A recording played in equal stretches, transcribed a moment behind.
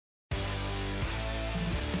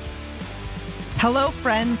Hello,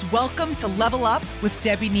 friends. Welcome to Level Up with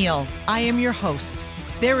Debbie Neal. I am your host.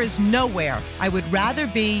 There is nowhere I would rather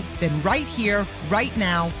be than right here, right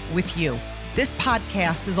now with you. This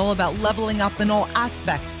podcast is all about leveling up in all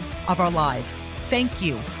aspects of our lives. Thank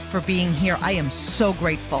you for being here. I am so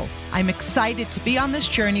grateful. I'm excited to be on this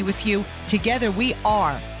journey with you. Together, we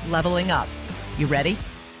are leveling up. You ready?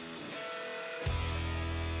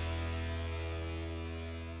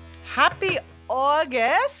 Happy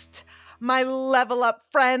August, my Level Up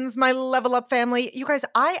friends, my Level Up family. You guys,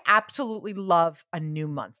 I absolutely love a new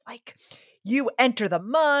month. Like, you enter the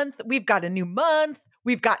month, we've got a new month,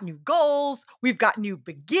 we've got new goals, we've got new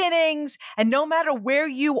beginnings. And no matter where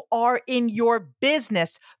you are in your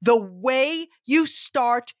business, the way you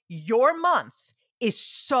start your month is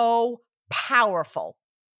so powerful.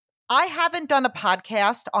 I haven't done a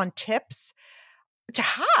podcast on tips to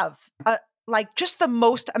have just the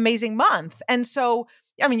most amazing month. And so,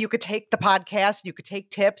 I mean, you could take the podcast, you could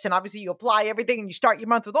take tips, and obviously you apply everything and you start your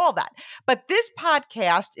month with all that. But this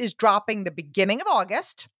podcast is dropping the beginning of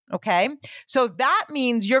August. Okay. So that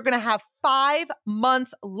means you're going to have 5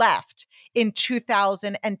 months left in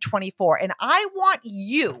 2024. And I want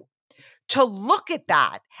you to look at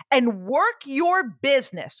that and work your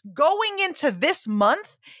business going into this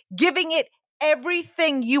month, giving it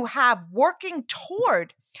everything you have, working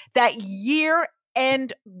toward that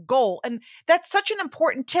year-end goal. And that's such an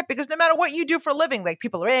important tip because no matter what you do for a living, like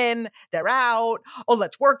people are in, they're out, oh,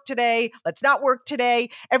 let's work today, let's not work today.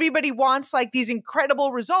 Everybody wants like these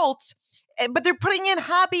incredible results, but they're putting in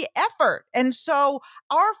hobby effort. And so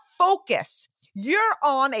our focus, you're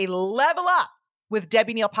on a Level Up with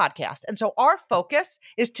Debbie Neal podcast. And so our focus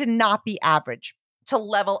is to not be average, to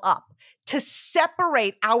level up, to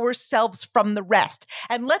separate ourselves from the rest.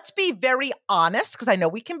 And let's be very honest, because I know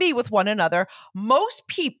we can be with one another. Most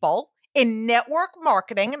people in network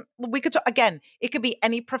marketing, and we could, again, it could be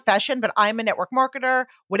any profession, but I'm a network marketer,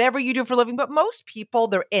 whatever you do for a living, but most people,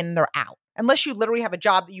 they're in, they're out. Unless you literally have a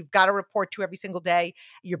job that you've got to report to every single day,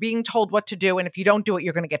 you're being told what to do. And if you don't do it,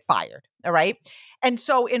 you're going to get fired. All right. And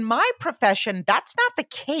so in my profession, that's not the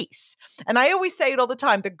case. And I always say it all the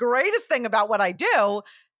time. The greatest thing about what I do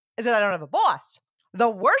is that I don't have a boss. The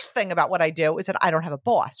worst thing about what I do is that I don't have a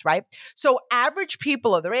boss, right? So average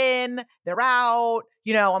people are, they're in, they're out,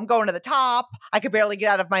 I'm going to the top. I could barely get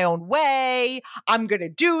out of my own way. I'm going to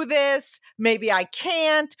do this. Maybe I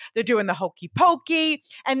can't. They're doing the hokey pokey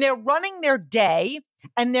and they're running their day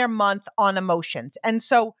and their month on emotions. And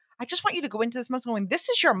so I just want you to go into this month going, this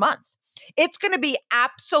is your month. It's going to be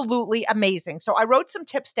absolutely amazing. So I wrote some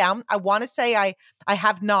tips down. I want to say I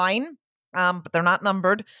have 9. But they're not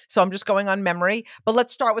numbered. So I'm just going on memory. But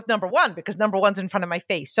let's start with number 1 because number 1's in front of my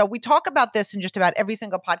face. So we talk about this in just about every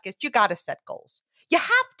single podcast. You got to set goals. You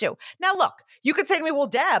have to. Now, look, you could say to me, well,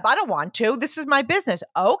 Deb, I don't want to. This is my business.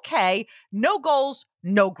 Okay. No goals,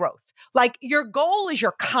 no growth. Like your goal is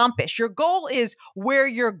your compass. Your goal is where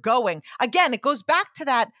you're going. Again, it goes back to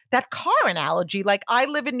that car analogy. Like I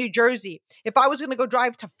live in New Jersey. If I was going to go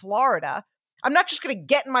drive to Florida, I'm not just going to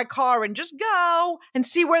get in my car and just go and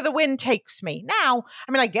see where the wind takes me. Now,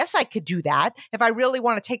 I mean, I guess I could do that if I really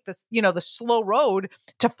want to take this, the slow road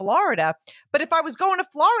to Florida. But if I was going to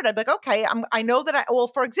Florida, I'd be like, okay, I know that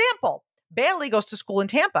for example, Bailey goes to school in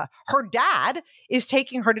Tampa. Her dad is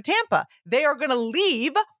taking her to Tampa. They are going to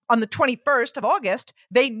leave on the 21st of August.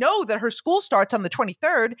 They know that her school starts on the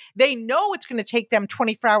 23rd. They know it's going to take them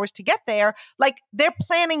 24 hours to get there. Like they're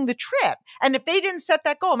planning the trip. And if they didn't set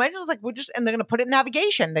that goal, imagine it was like, and they're going to put it in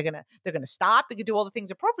navigation. They're going to stop. They can do all the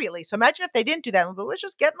things appropriately. So imagine if they didn't do that. Let's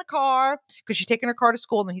just get in the car because she's taking her car to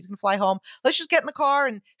school and then he's going to fly home. Let's just get in the car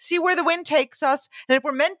and see where the wind takes us. And if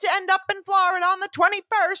we're meant to end up in Florida on the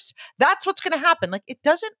 21st, that's what's going to happen. Like it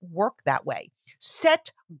doesn't work that way.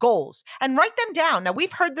 Set goals and write them down. Now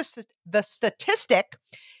we've heard the statistic.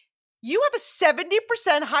 You have a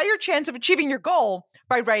 70% higher chance of achieving your goal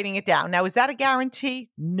by writing it down. Now, is that a guarantee?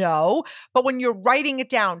 No. But when you're writing it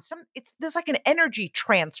down, there's like an energy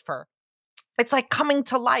transfer. It's like coming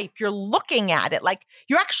to life. You're looking at it. Like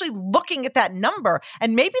you're actually looking at that number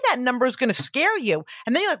and maybe that number is going to scare you.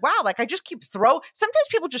 And then you're like, wow, like I just sometimes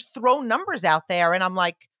people just throw numbers out there and I'm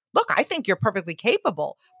like, look, I think you're perfectly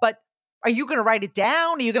capable, but are you going to write it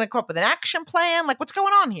down? Are you going to come up with an action plan? Like what's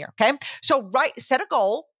going on here? Okay. So set a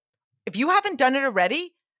goal. If you haven't done it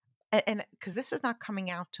already, and because this is not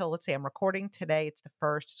coming out till, let's say I'm recording today, it's the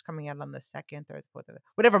 1st, it's coming out on the 2nd, 3rd, 4th,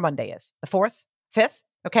 whatever Monday is, the 4th, 5th.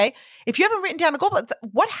 Okay. If you haven't written down a goal,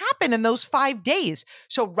 what happened in those 5 days?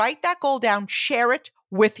 So write that goal down, share it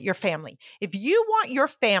with your family. If you want your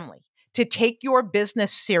family to take your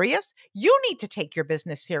business serious, you need to take your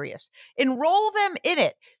business serious. Enroll them in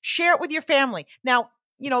it. Share it with your family. Now,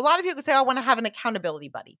 a lot of people say, I want to have an accountability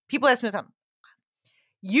buddy. People ask me,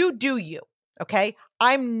 you do you. Okay.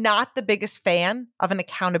 I'm not the biggest fan of an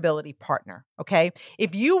accountability partner. Okay.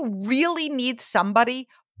 If you really need somebody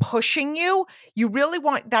pushing you, you really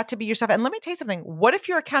want that to be yourself. And let me tell you something. What if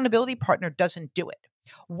your accountability partner doesn't do it?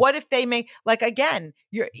 What if they may, like, again,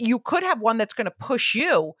 you could have one that's going to push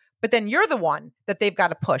you, but then you're the one that they've got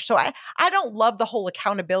to push. So I don't love the whole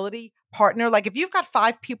accountability partner. Like if you've got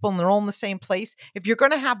 5 people and they're all in the same place, if you're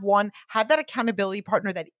going to have one, have that accountability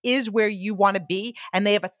partner that is where you want to be and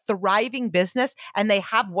they have a thriving business and they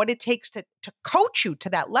have what it takes to coach you to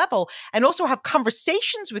that level and also have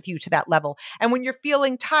conversations with you to that level. And when you're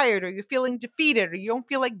feeling tired or you're feeling defeated or you don't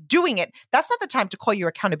feel like doing it, that's not the time to call your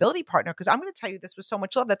accountability partner, because I'm going to tell you this with so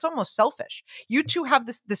much love. That's almost selfish. You two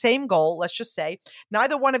have the same goal. Let's just say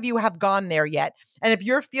neither one of you have gone there yet. And if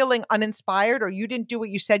you're feeling uninspired or you didn't do what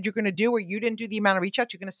you said you're going to do or you didn't do the amount of reach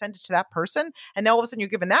out, you're going to send it to that person. And now all of a sudden you're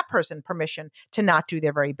giving that person permission to not do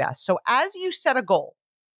their very best. So as you set a goal,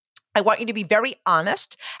 I want you to be very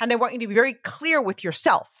honest and I want you to be very clear with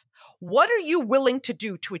yourself. What are you willing to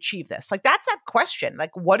do to achieve this? Like that's that question.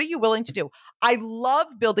 Like, what are you willing to do? I love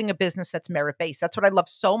building a business that's merit-based. That's what I love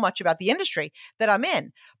so much about the industry that I'm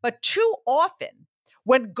in. But too often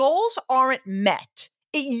when goals aren't met,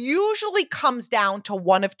 it usually comes down to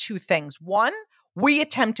one of two things. One, we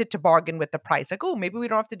attempted to bargain with the price. Like, oh, maybe we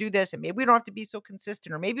don't have to do this and maybe we don't have to be so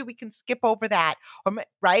consistent or maybe we can skip over that, or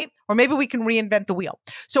right? Or maybe we can reinvent the wheel.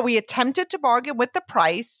 So we attempted to bargain with the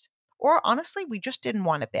price, or honestly, we just didn't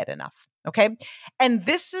want it bad enough. Okay. And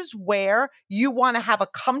this is where you want to have a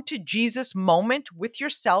come to Jesus moment with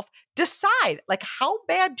yourself. Decide, like, how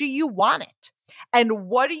bad do you want it? And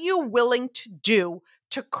what are you willing to do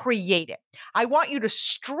to create it? I want you to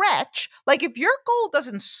stretch. Like if your goal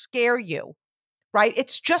doesn't scare you, right?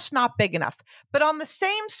 It's just not big enough. But on the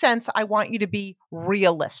same sense, I want you to be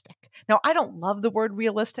realistic. Now, I don't love the word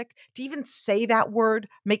realistic. To even say that word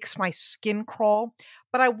makes my skin crawl.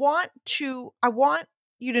 But I want you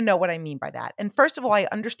to know what I mean by that. And first of all, I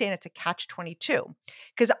understand it's a catch-22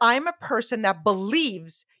 because I'm a person that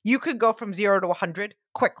believes you could go from 0 to 100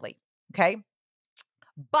 quickly. Okay.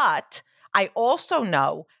 But I also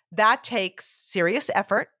know that takes serious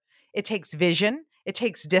effort. It takes vision. It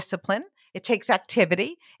takes discipline. It takes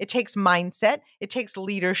activity. It takes mindset. It takes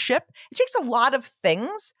leadership. It takes a lot of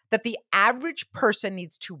things that the average person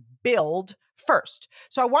needs to build first.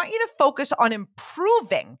 So I want you to focus on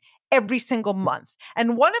improving every single month.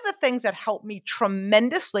 And one of the things that helped me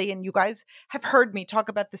tremendously, and you guys have heard me talk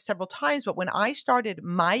about this several times, but when I started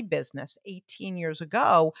my business 18 years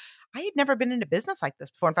ago, I had never been in a business like this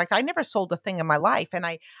before. In fact, I never sold a thing in my life. And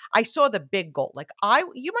I saw the big goal. Like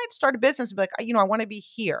you might start a business and be like, I want to be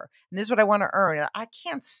here and this is what I want to earn. And I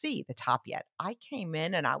can't see the top yet. I came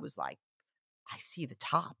in and I was like, I see the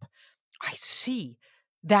top. I see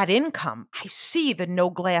that income. I see the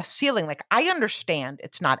no glass ceiling. Like I understand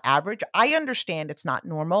it's not average. I understand it's not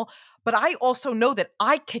normal, but I also know that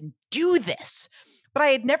I can do this. But I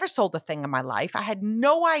had never sold a thing in my life. I had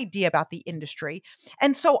no idea about the industry.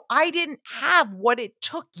 And so I didn't have what it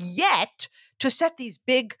took yet to set these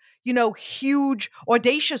big, huge,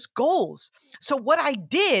 audacious goals. So what I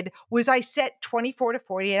did was I set 24 to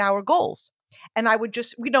 48-hour goals. And I would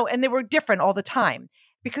just, and they were different all the time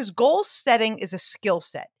because goal setting is a skill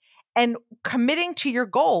set and committing to your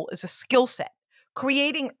goal is a skill set.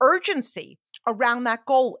 Creating urgency around that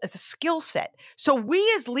goal is a skill set. So we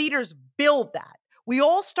as leaders build that. We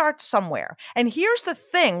all start somewhere. And here's the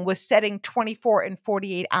thing with setting 24 and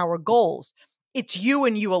 48-hour goals. It's you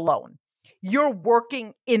and you alone. You're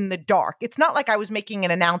working in the dark. It's not like I was making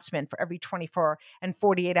an announcement for every 24 and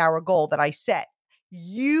 48-hour goal that I set.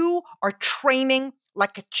 You are training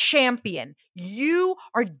like a champion. You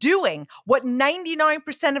are doing what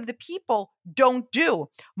 99% of the people don't do.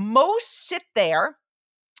 Most sit there,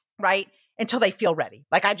 right, until they feel ready.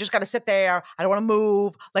 Like, I just got to sit there. I don't want to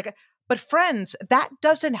move. But friends, that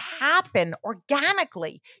doesn't happen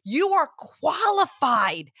organically. You are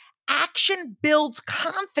qualified. Action builds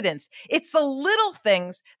confidence. It's the little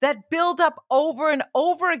things that build up over and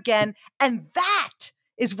over again. And that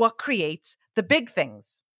is what creates the big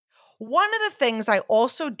things. One of the things I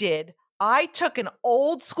also did, I took an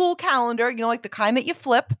old school calendar, like the kind that you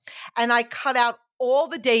flip, and I cut out all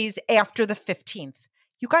the days after the 15th.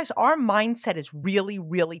 You guys, our mindset is really,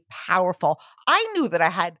 really powerful. I knew that I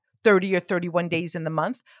had 30 or 31 days in the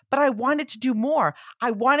month, but I wanted to do more.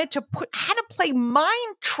 I wanted to how to play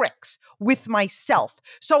mind tricks with myself.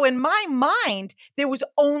 So in my mind, there was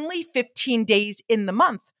only 15 days in the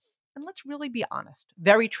month. And let's really be honest,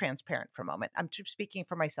 very transparent for a moment. I'm speaking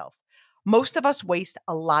for myself. Most of us waste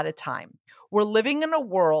a lot of time. We're living in a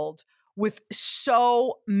world with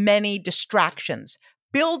so many distractions.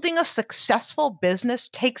 Building a successful business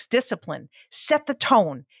takes discipline. Set the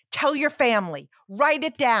tone. Tell your family, write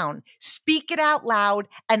it down, speak it out loud,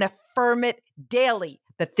 and affirm it daily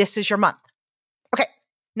that this is your month. Okay,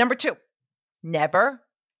 number 2, never,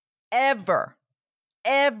 ever,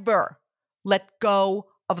 ever let go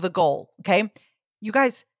of the goal. Okay, you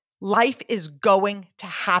guys, life is going to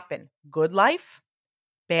happen. Good life,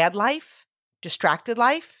 bad life, distracted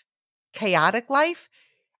life, chaotic life.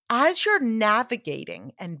 As you're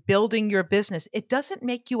navigating and building your business, it doesn't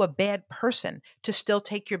make you a bad person to still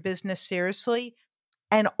take your business seriously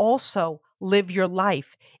and also live your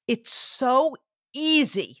life. It's so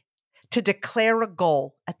easy to declare a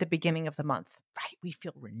goal at the beginning of the month, right? We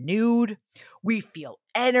feel renewed. We feel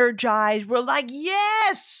energized. We're like,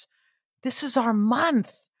 yes, this is our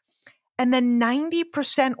month. And then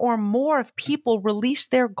 90% or more of people release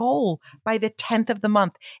their goal by the 10th of the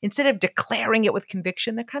month. Instead of declaring it with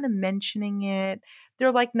conviction, they're kind of mentioning it.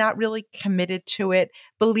 They're like not really committed to it.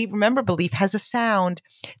 Remember, belief has a sound.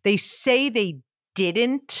 They say they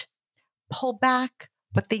didn't pull back,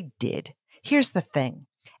 but they did. Here's the thing.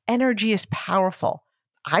 Energy is powerful.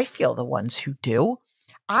 I feel the ones who do.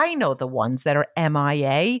 I know the ones that are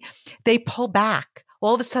MIA. They pull back.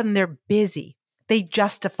 All of a sudden, they're busy. They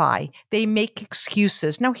justify. They make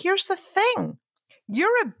excuses. Now, here's the thing.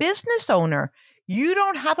 You're a business owner. You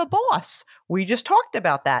don't have a boss. We just talked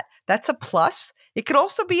about that. That's a plus. It could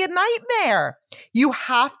also be a nightmare. You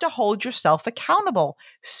have to hold yourself accountable.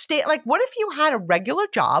 What if you had a regular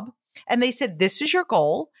job and they said, this is your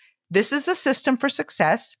goal. This is the system for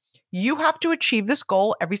success. You have to achieve this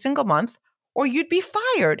goal every single month or you'd be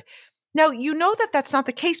fired. Now, you know that that's not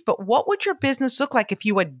the case, but what would your business look like if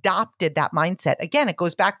you adopted that mindset? Again, it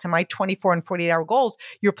goes back to my 24 and 48-hour goals.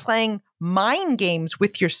 You're playing mind games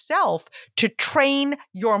with yourself to train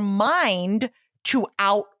your mind to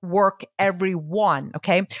outwork everyone,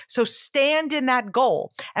 okay? So stand in that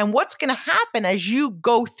goal. And what's going to happen as you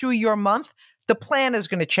go through your month, the plan is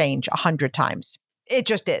going to change 100 times. It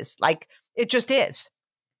just is. It just is.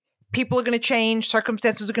 People are going to change.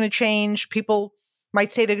 Circumstances are going to change. People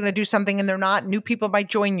might say they're going to do something and they're not. New people might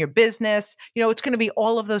join your business. It's going to be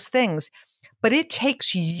all of those things. But it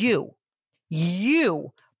takes you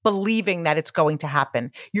believing that it's going to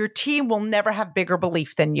happen. Your team will never have bigger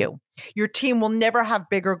belief than you. Your team will never have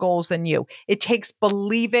bigger goals than you. It takes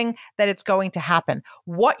believing that it's going to happen.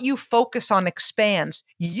 What you focus on expands.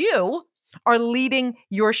 You are leading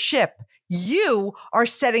your ship. You are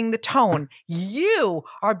setting the tone. You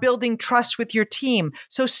are building trust with your team.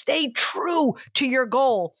 So stay true to your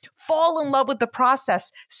goal. Fall in love with the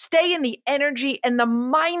process. Stay in the energy and the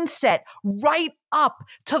mindset right up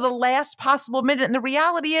to the last possible minute. And the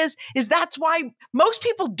reality is that's why most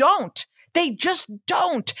people don't. They just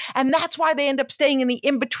don't. And that's why they end up staying in the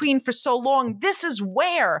in-between for so long. This is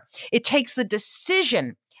where it takes the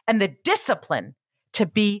decision and the discipline to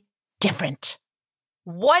be different.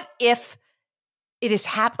 What if it is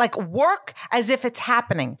work as if it's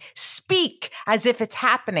happening. Speak as if it's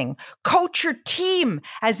happening. Coach your team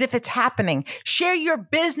as if it's happening. Share your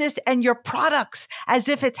business and your products as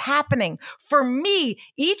if it's happening. For me,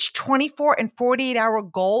 each 24 and 48-hour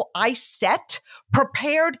goal I set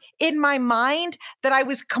prepared in my mind that I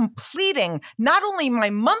was completing not only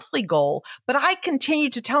my monthly goal, but I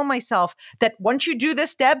continued to tell myself that once you do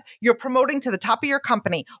this, Deb, you're promoting to the top of your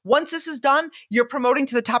company. Once this is done, you're promoting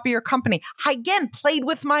to the top of your company. I, again, played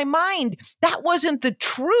with my mind. That wasn't the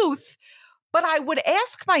truth, but I would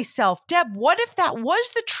ask myself, Deb, what if that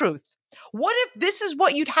was the truth? What if this is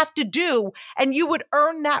what you'd have to do and you would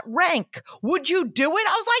earn that rank? Would you do it?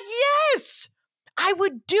 I was like, yes, I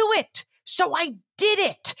would do it. So I did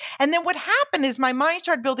it. And then what happened is my mind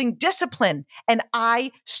started building discipline and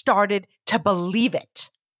I started to believe it.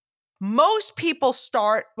 Most people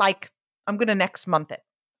start I'm going to next month it.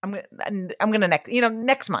 I'm going to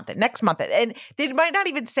next month it. And they might not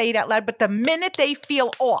even say it out loud, but the minute they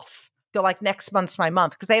feel off, they're like, next month's my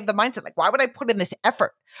month. Because they have the mindset why would I put in this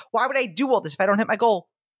effort? Why would I do all this if I don't hit my goal?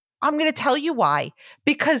 I'm going to tell you why.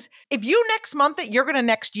 Because if you next month it, you're going to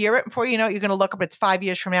next year it. Before you know it, you're going to look up, it's 5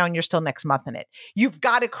 years from now and you're still next month in it. You've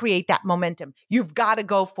got to create that momentum. You've got to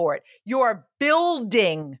go for it. You're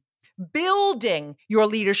building your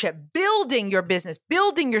leadership, building your business,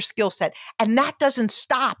 building your skill set. And that doesn't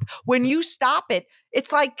stop. When you stop it,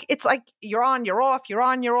 it's like you're on, you're off, you're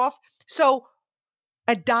on, you're off. So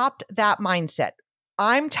adopt that mindset.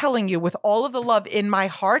 I'm telling you with all of the love in my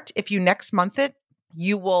heart, if you next month it,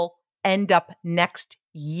 you will end up next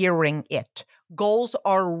yearing it. Goals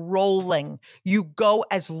are rolling. You go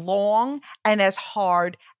as long and as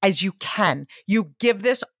hard as you can. You give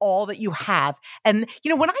this all that you have. And,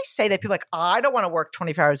 when I say that, people are like, I don't want to work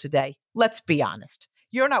 24 hours a day. Let's be honest.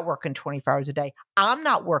 You're not working 24 hours a day. I'm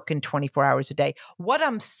not working 24 hours a day. What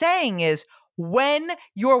I'm saying is when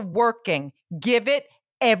you're working, give it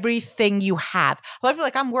everything you have. A lot of people are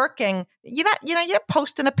like, I'm working. You're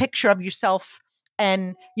posting a picture of yourself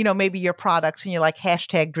and, maybe your products and you're like,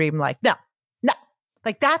 hashtag dream life. No.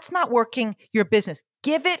 Like that's not working your business.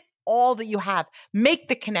 Give it all that you have. Make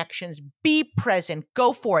the connections. Be present.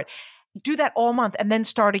 Go for it. Do that all month and then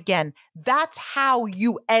start again. That's how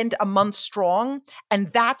you end a month strong.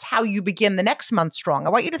 And that's how you begin the next month strong. I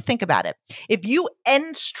want you to think about it. If you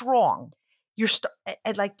end strong,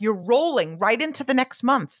 you're rolling right into the next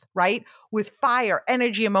month, right? With fire,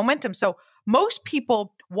 energy, and momentum. So most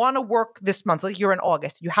people want to work this month. Like you're in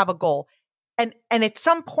August, you have a goal. And at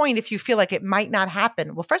some point, if you feel like it might not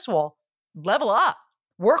happen, well, first of all, level up,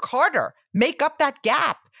 work harder, make up that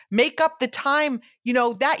gap, make up the time,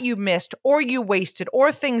 that you missed or you wasted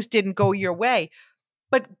or things didn't go your way.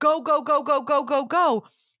 But go, go, go, go, go, go, go.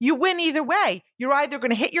 You win either way. You're either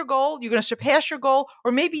going to hit your goal, you're going to surpass your goal,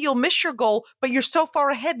 or maybe you'll miss your goal, but you're so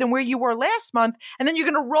far ahead than where you were last month. And then you're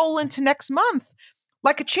going to roll into next month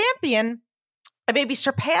like a champion and maybe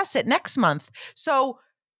surpass it next month. So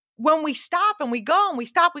when we stop and we go and we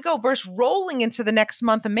stop, we go versus rolling into the next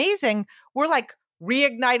month, amazing. We're like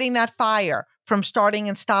reigniting that fire from starting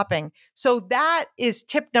and stopping. So that is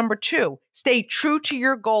tip number 2. Stay true to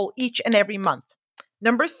your goal each and every month.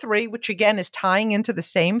 Number 3, which again is tying into the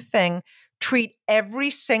same thing, treat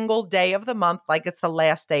every single day of the month like it's the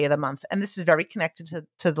last day of the month. And this is very connected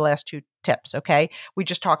to the last 2 tips, okay? We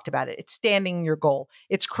just talked about it. It's standing your goal.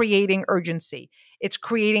 It's creating urgency. It's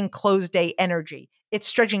creating close day energy. It's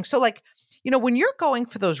stretching. So when you're going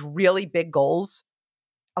for those really big goals,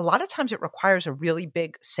 a lot of times it requires a really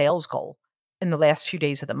big sales goal in the last few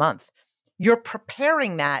days of the month. You're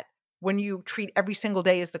preparing that when you treat every single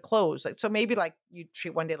day as the close. So maybe you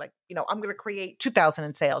treat one day I'm going to create 2,000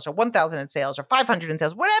 in sales or 1,000 in sales or 500 in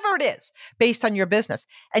sales, whatever it is based on your business.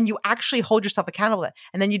 And you actually hold yourself accountable to it.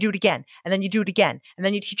 And then you do it again. And then you do it again. And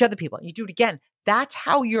then you teach other people and you do it again. That's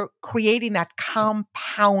how you're creating that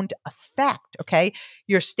compound effect, okay?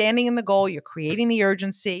 You're standing in the goal. You're creating the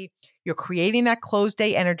urgency. You're creating that close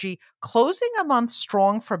day energy. Closing a month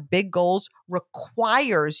strong for big goals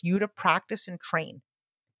requires you to practice and train.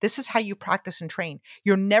 This is how you practice and train.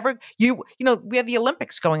 You're never, we have the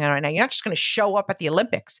Olympics going on right now. You're not just going to show up at the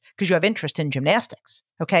Olympics because you have interest in gymnastics.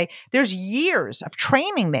 Okay. There's years of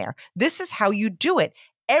training there. This is how you do it.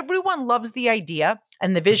 Everyone loves the idea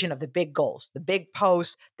and the vision of the big goals, the big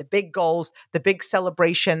posts, the big goals, the big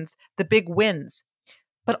celebrations, the big wins.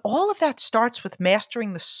 But all of that starts with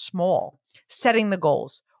mastering the small, setting the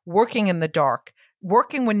goals, working in the dark,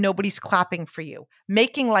 working when nobody's clapping for you,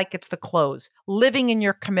 making like it's the close, living in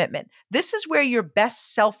your commitment. This is where your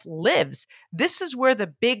best self lives. This is where the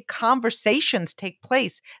big conversations take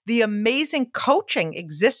place. The amazing coaching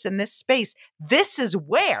exists in this space. This is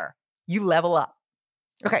where you level up.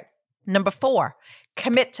 Okay. Number 4,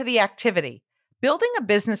 commit to the activity. Building a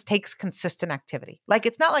business takes consistent activity.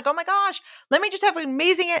 It's not like, oh my gosh, let me just have an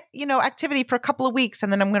amazing, activity for a couple of weeks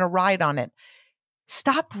and then I'm going to ride on it.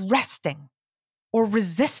 Stop resting or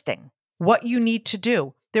resisting what you need to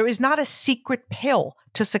do. There is not a secret pill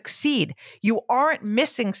to succeed. You aren't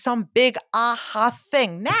missing some big aha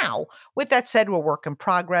thing. Now, with that said, we're work in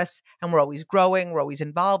progress and we're always growing, we're always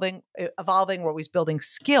evolving, we're always building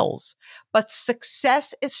skills. But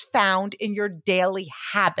success is found in your daily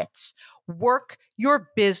habits. Work your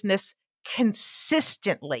business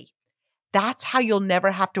consistently. That's how you'll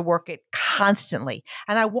never have to work it constantly.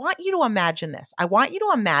 And I want you to imagine this. I want you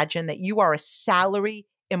to imagine that you are a salary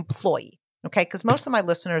employee, okay? Because most of my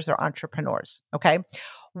listeners are entrepreneurs, okay?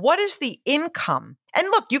 What is the income? And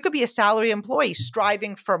look, you could be a salary employee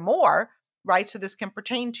striving for more, right? So this can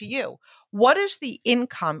pertain to you. What is the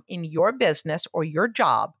income in your business or your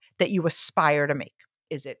job that you aspire to make?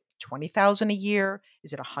 Is it 20,000 a year?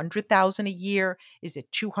 Is it 100,000 a year? Is it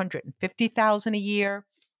 250,000 a year?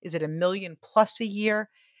 Is it $1 million plus a year?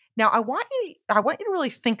 Now, I want you to really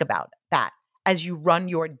think about that as you run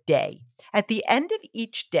your day. At the end of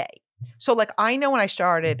each day, so I know when I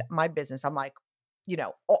started my business, I'm like,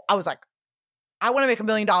 I was like, I want to make $1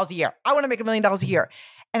 million a year. I want to make $1 million a year.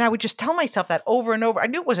 And I would just tell myself that over and over. I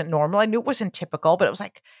knew it wasn't normal. I knew it wasn't typical, but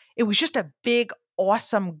it was just a big,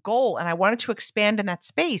 awesome goal. And I wanted to expand in that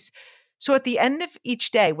space. So at the end of each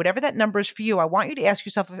day, whatever that number is for you, I want you to ask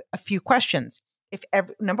yourself a few questions.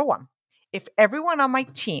 Number 1, if everyone on my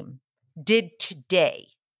team did today,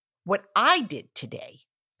 what I did today,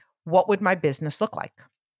 what would my business look like?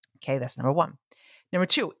 Okay, that's number one. Number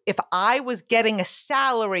two, if I was getting a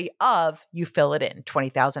salary of, you fill it in,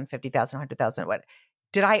 20,000, 50,000, 100,000, what,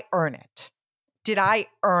 did I earn it? Did I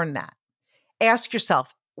earn that? Ask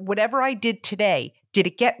yourself, whatever I did today, did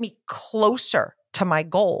it get me closer to my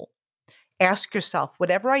goal? Ask yourself,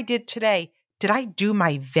 whatever I did today, did I do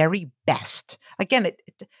my very best? Again,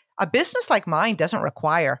 a business like mine doesn't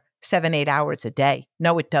require 7, 8 hours a day.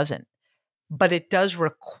 No, it doesn't. But it does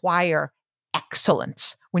require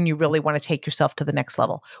excellence when you really want to take yourself to the next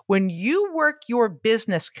level. When you work your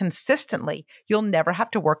business consistently, you'll never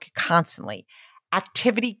have to work it constantly.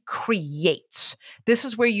 Activity creates. This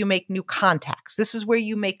is where you make new contacts. This is where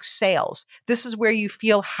you make sales. This is where you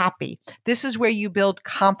feel happy. This is where you build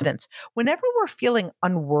confidence. Whenever we're feeling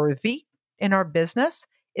unworthy in our business,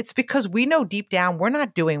 it's because we know deep down we're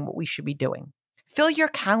not doing what we should be doing. Fill your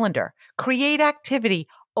calendar. Create activity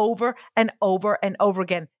over and over and over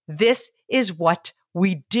again. This is what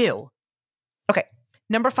we do. Okay,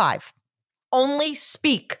 number 5. Only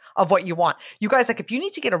speak of what you want. You guys, like if you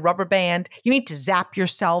need to get a rubber band, you need to zap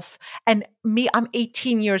yourself. And me, I'm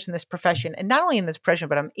 18 years in this profession. And not only in this profession,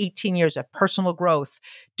 but I'm 18 years of personal growth,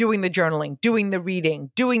 doing the journaling, doing the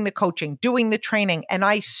reading, doing the coaching, doing the training. And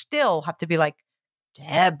I still have to be like,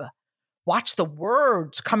 Deb, watch the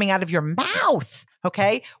words coming out of your mouth.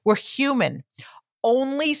 Okay. We're human.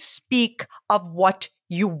 Only speak of what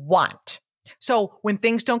you want. So when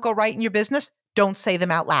things don't go right in your business, don't say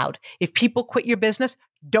them out loud. If people quit your business,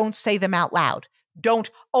 don't say them out loud. Don't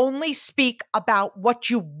only speak about what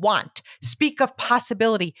you want. Speak of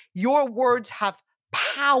possibility. Your words have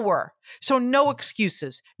power. So no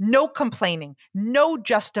excuses, no complaining, no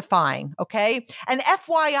justifying. Okay. And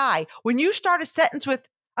FYI, when you start a sentence with,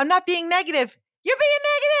 I'm not being negative, you're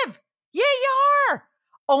being negative. Yeah, you are.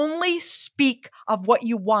 Only speak of what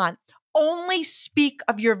you want. Only speak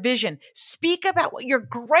of your vision. Speak about what you're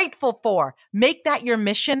grateful for. Make that your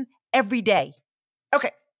mission every day.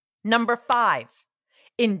 Okay. Number 5,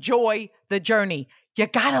 enjoy the journey. You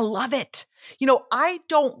gotta love it. You know, I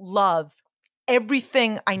don't love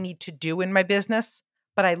everything I need to do in my business,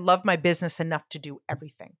 but I love my business enough to do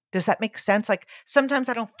everything. Does that make sense? Like sometimes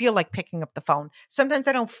I don't feel like picking up the phone. Sometimes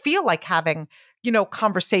I don't feel like having,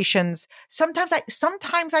 conversations. Sometimes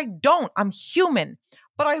I don't. I'm human.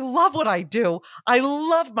 But I love what I do. I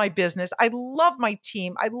love my business. I love my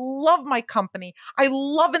team. I love my company. I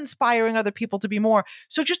love inspiring other people to be more.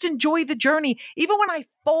 So just enjoy the journey. Even when I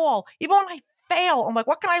fall, even when I fail, I'm like,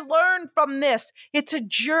 what can I learn from this? It's a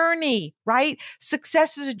journey, right?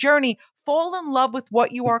 Success is a journey. Fall in love with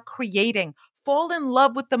what you are creating. Fall in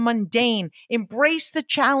love with the mundane. Embrace the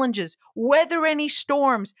challenges. Weather any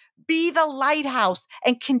storms. Be the lighthouse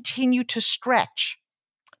and continue to stretch.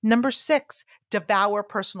 Number 6, devour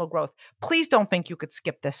personal growth. Please don't think you could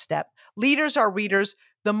skip this step. Leaders are readers.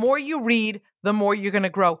 The more you read, the more you're going to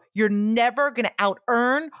grow. You're never going to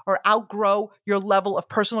out-earn or outgrow your level of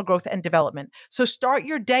personal growth and development. So start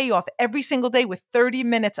your day off every single day with 30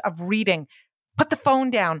 minutes of reading. Put the phone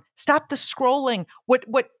down. Stop the scrolling. What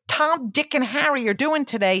Tom, Dick, and Harry are doing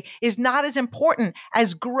today is not as important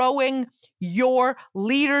as growing your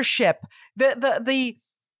leadership. The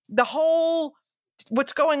whole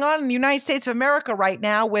what's going on in the United States of America right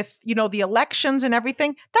now with, the elections and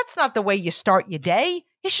everything, that's not the way you start your day.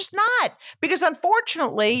 It's just not. Because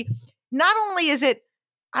unfortunately, not only is it,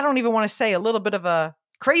 I don't even want to say a little bit of a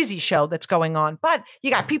crazy show that's going on, but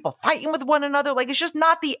you got people fighting with one another. Like it's just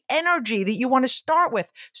not the energy that you want to start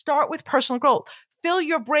with. Start with personal growth. Fill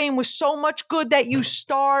your brain with so much good that you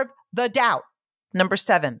starve the doubt. Number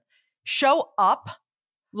 7, show up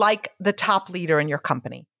like the top leader in your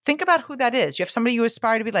company. Think about who that is. You have somebody you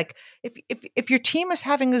aspire to be like. If your team is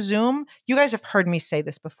having a Zoom, you guys have heard me say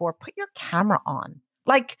this before, put your camera on.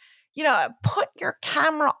 Like, put your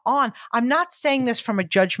camera on. I'm not saying this from a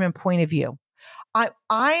judgment point of view. I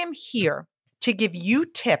am here to give you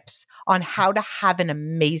tips on how to have an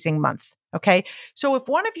amazing month. Okay. So if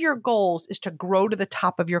one of your goals is to grow to the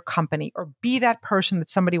top of your company or be that person that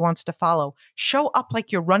somebody wants to follow, show up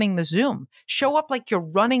like you're running the Zoom. Show up like you're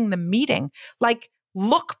running the meeting. Like,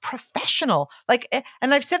 look professional. Like,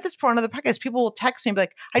 and I've said this before on other podcasts, people will text me and be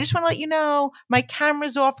like, I just want to let you know my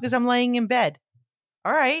camera's off because I'm laying in bed.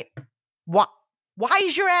 All right. Why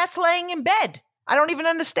is your ass laying in bed? I don't even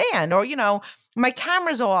understand. Or, my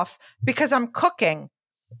camera's off because I'm cooking.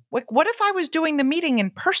 Like, what if I was doing the meeting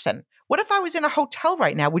in person? What if I was in a hotel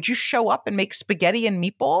right now? Would you show up and make spaghetti and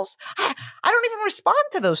meatballs? I don't even respond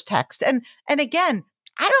to those texts. And again,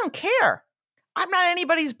 I don't care. I'm not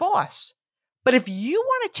anybody's boss. But if you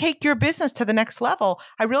want to take your business to the next level,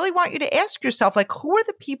 I really want you to ask yourself, like, who are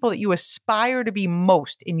the people that you aspire to be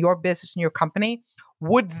most in your business and your company?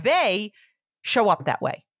 Would they show up that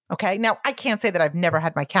way? Okay. Now, I can't say that I've never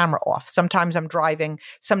had my camera off. Sometimes I'm driving.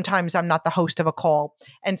 Sometimes I'm not the host of a call.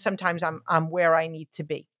 And sometimes I'm where I need to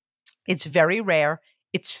be. It's very rare.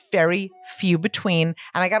 It's very few between.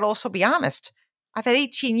 And I got to also be honest. I've had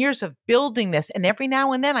 18 years of building this, and every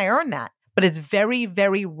now and then I earn that. But it's very,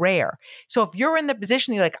 very rare. So if you're in the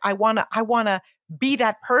position, you're like, I want to be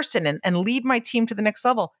that person and lead my team to the next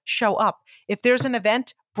level, show up. If there's an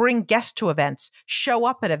event, bring guests to events, show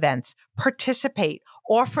up at events, participate,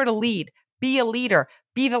 offer to lead, be a leader,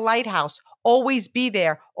 be the lighthouse, always be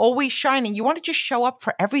there, always shining. You want to just show up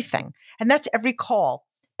for everything. And that's every call,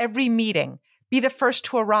 every meeting, be the first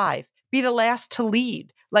to arrive, be the last to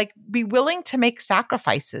lead, like be willing to make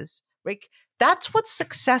sacrifices, right? That's what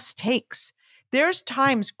success takes. There's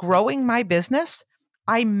times growing my business,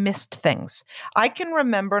 I missed things. I can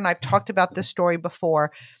remember, and I've talked about this story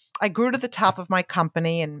before, I grew to the top of my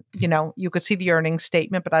company and, you could see the earnings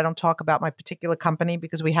statement, but I don't talk about my particular company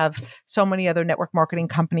because we have so many other network marketing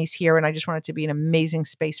companies here. And I just want it to be an amazing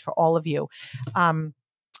space for all of you.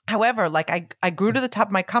 However, like I grew to the top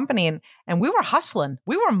of my company and we were hustling,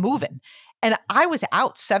 we were moving. And I was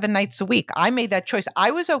out 7 nights a week. I made that choice. I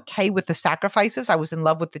was okay with the sacrifices. I was in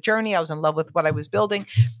love with the journey. I was in love with what I was building.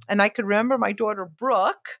 And I could remember my daughter,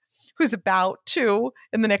 Brooke, who's about to,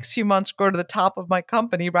 in the next few months, go to the top of my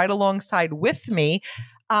company right alongside with me.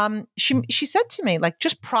 She said to me, like,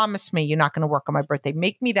 just promise me you're not going to work on my birthday.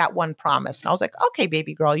 Make me that one promise. And I was like, okay,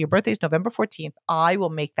 baby girl, your birthday is November 14th. I will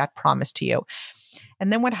make that promise to you.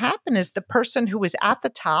 And then what happened is the person who was at the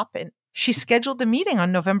top, and she scheduled a meeting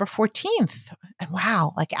on November 14th. And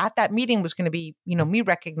wow, like at that meeting was going to be, me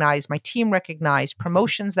recognized, my team recognized,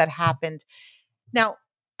 promotions that happened. Now,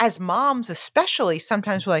 as moms, especially,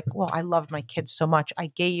 sometimes we're like, well, I love my kids so much. I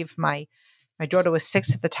gave my daughter was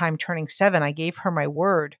 6 at the time, turning 7. I gave her my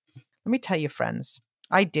word. Let me tell you, friends,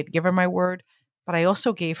 I did give her my word, but I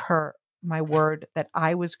also gave her my word that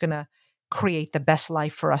I was going to create the best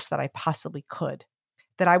life for us that I possibly could.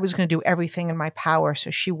 That I was going to do everything in my power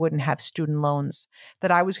so she wouldn't have student loans,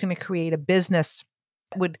 that I was going to create a business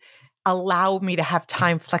that would allow me to have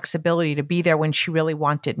time flexibility to be there when she really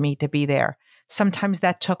wanted me to be there. Sometimes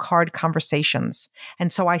that took hard conversations.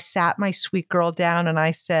 And so I sat my sweet girl down and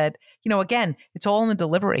I said, again, it's all in the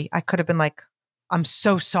delivery. I could have been like, I'm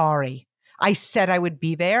so sorry. I said I would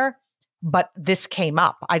be there, but this came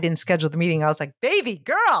up. I didn't schedule the meeting. I was like, baby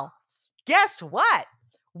girl, guess what?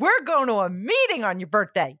 We're going to a meeting on your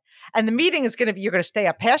birthday. And the meeting is going to be, you're going to stay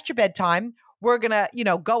up past your bedtime. We're going to,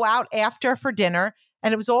 go out after for dinner.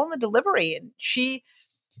 And it was all in the delivery. And she,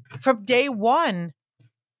 from day one,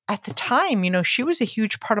 at the time, she was a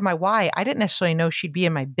huge part of my why. I didn't necessarily know she'd be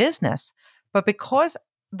in my business, but because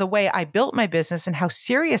the way I built my business and how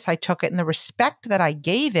serious I took it and the respect that I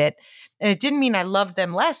gave it, and it didn't mean I loved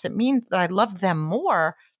them less. It means that I loved them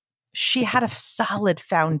more. She had a solid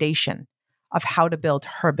foundation of how to build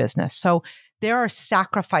her business. So there are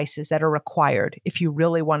sacrifices that are required if you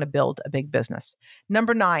really want to build a big business.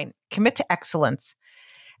 Number 9, commit to excellence.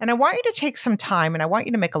 And I want you to take some time and I want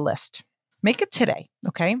you to make a list. Make it today,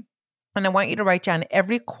 okay? And I want you to write down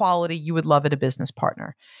every quality you would love at a business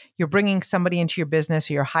partner. You're bringing somebody into your business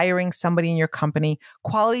or you're hiring somebody in your company,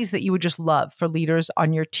 qualities that you would just love for leaders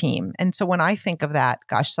on your team. And so when I think of that,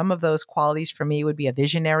 gosh, some of those qualities for me would be a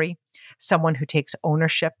visionary, someone who takes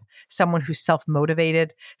ownership, someone who's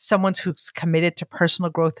self-motivated, someone who's committed to personal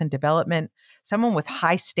growth and development, someone with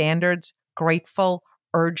high standards, grateful,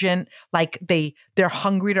 urgent, like they're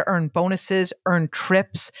hungry to earn bonuses, earn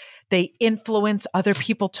trips. They influence other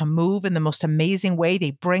people to move in the most amazing way.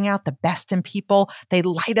 They bring out the best in people. They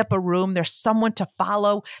light up a room. There's someone to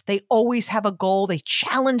follow. They always have a goal. They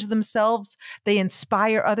challenge themselves. They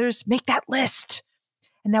inspire others. Make that list.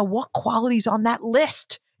 And now what qualities on that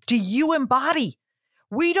list do you embody?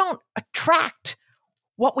 We don't attract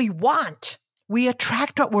what we want. We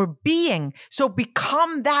attract what we're being. So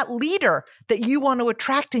become that leader that you want to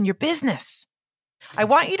attract in your business. I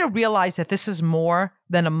want you to realize that this is more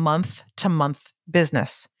than a month-to-month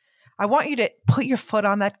business. I want you to put your foot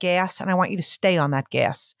on that gas and I want you to stay on that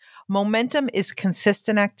gas. Momentum is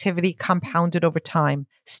consistent activity compounded over time.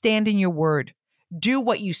 Stand in your word. Do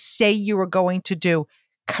what you say you are going to do.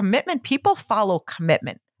 Commitment, people follow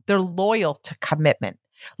commitment. They're loyal to commitment.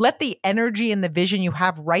 Let the energy and the vision you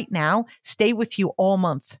have right now stay with you all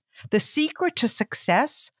month. The secret to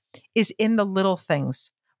success is in the little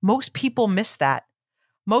things. Most people miss that.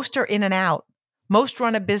 Most are in and out. Most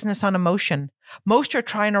run a business on emotion. Most are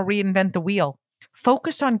trying to reinvent the wheel.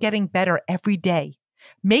 Focus on getting better every day.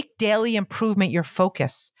 Make daily improvement your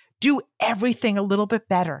focus. Do everything a little bit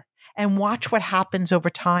better and watch what happens over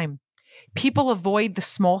time. People avoid the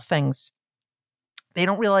small things. They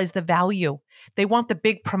don't realize the value. They want the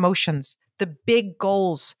big promotions, the big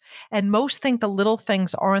goals. And most think the little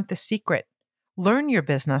things aren't the secret. Learn your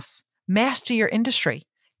business, master your industry,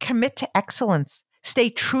 commit to excellence, stay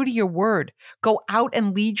true to your word, go out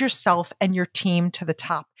and lead yourself and your team to the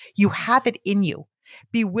top. You have it in you.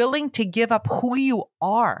 Be willing to give up who you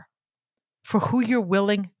are for who you're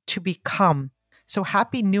willing to become. So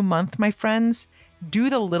happy new month, my friends. Do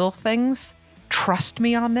the little things. Trust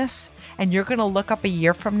me on this, and you're going to look up a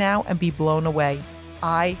year from now and be blown away.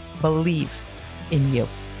 I believe in you.